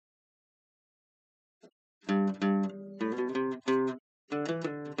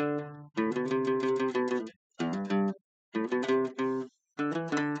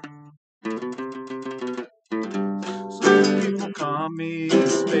me the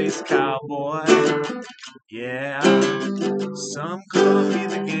space cowboy. Yeah, some call me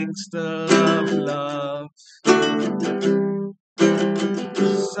the gangster of love.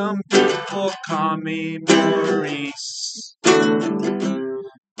 Some people call me Maurice, 'cause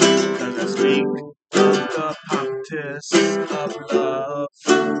I speak of the Pontus of love.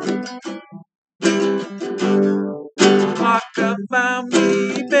 Talk about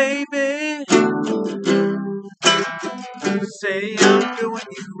me, baby. Say I'm doing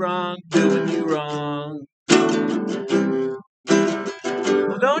you wrong, doing you wrong.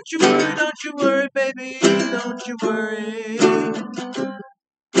 Well, don't you worry, baby, don't you worry. 'Cause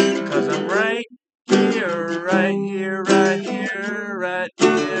I'm right here, right here, right here, right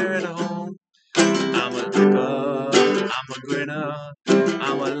here at home. I'm a dripper, I'm a grinner,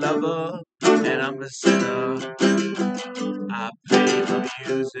 I'm a lover, and I'm a sinner. I play my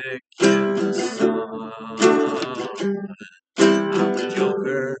music in the sun. I'm a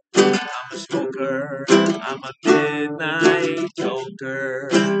joker, I'm a smoker, I'm a midnight toker.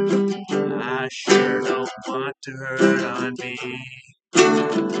 I sure don't want to hurt on me.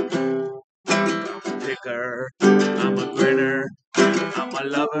 I'm a picker, I'm a grinner, I'm a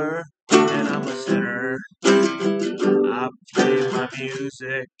lover, and I'm a sinner. I play my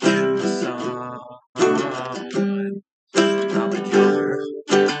music in the sun. I'm a joker,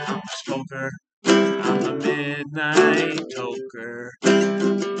 I'm a smoker, I'm a midnight toker.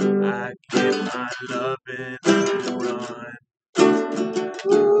 I give my loving a run.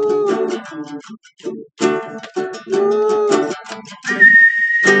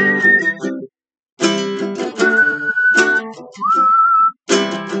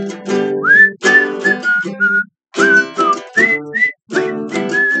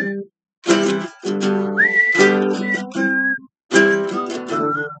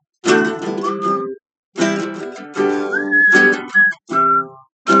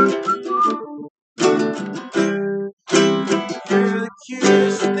 You're the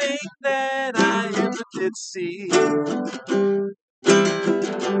cutest thing that I ever did see.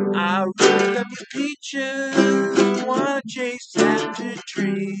 I really love your peaches, wanna chase after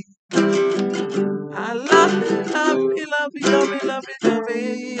tree. I love you, love you, love you, love you, love you, love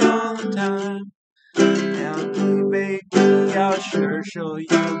you all the time. Tell me, baby, I'll sure show you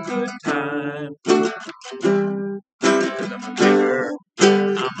a good time. 'Cause I'm a picker,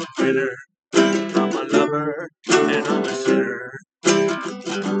 I'm a grinner, I'm a lover, and I'm a sinner.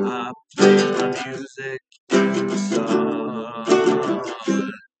 I play my music in the sun.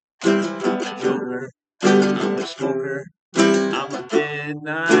 I'm a joker, I'm a smoker, I'm a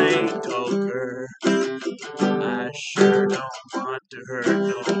midnight toker. I sure don't want to hurt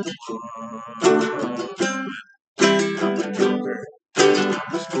no one. I'm a joker,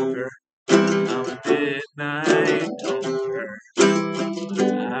 I'm a smoker, I'm a midnight toker.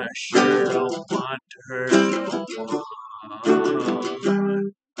 I sure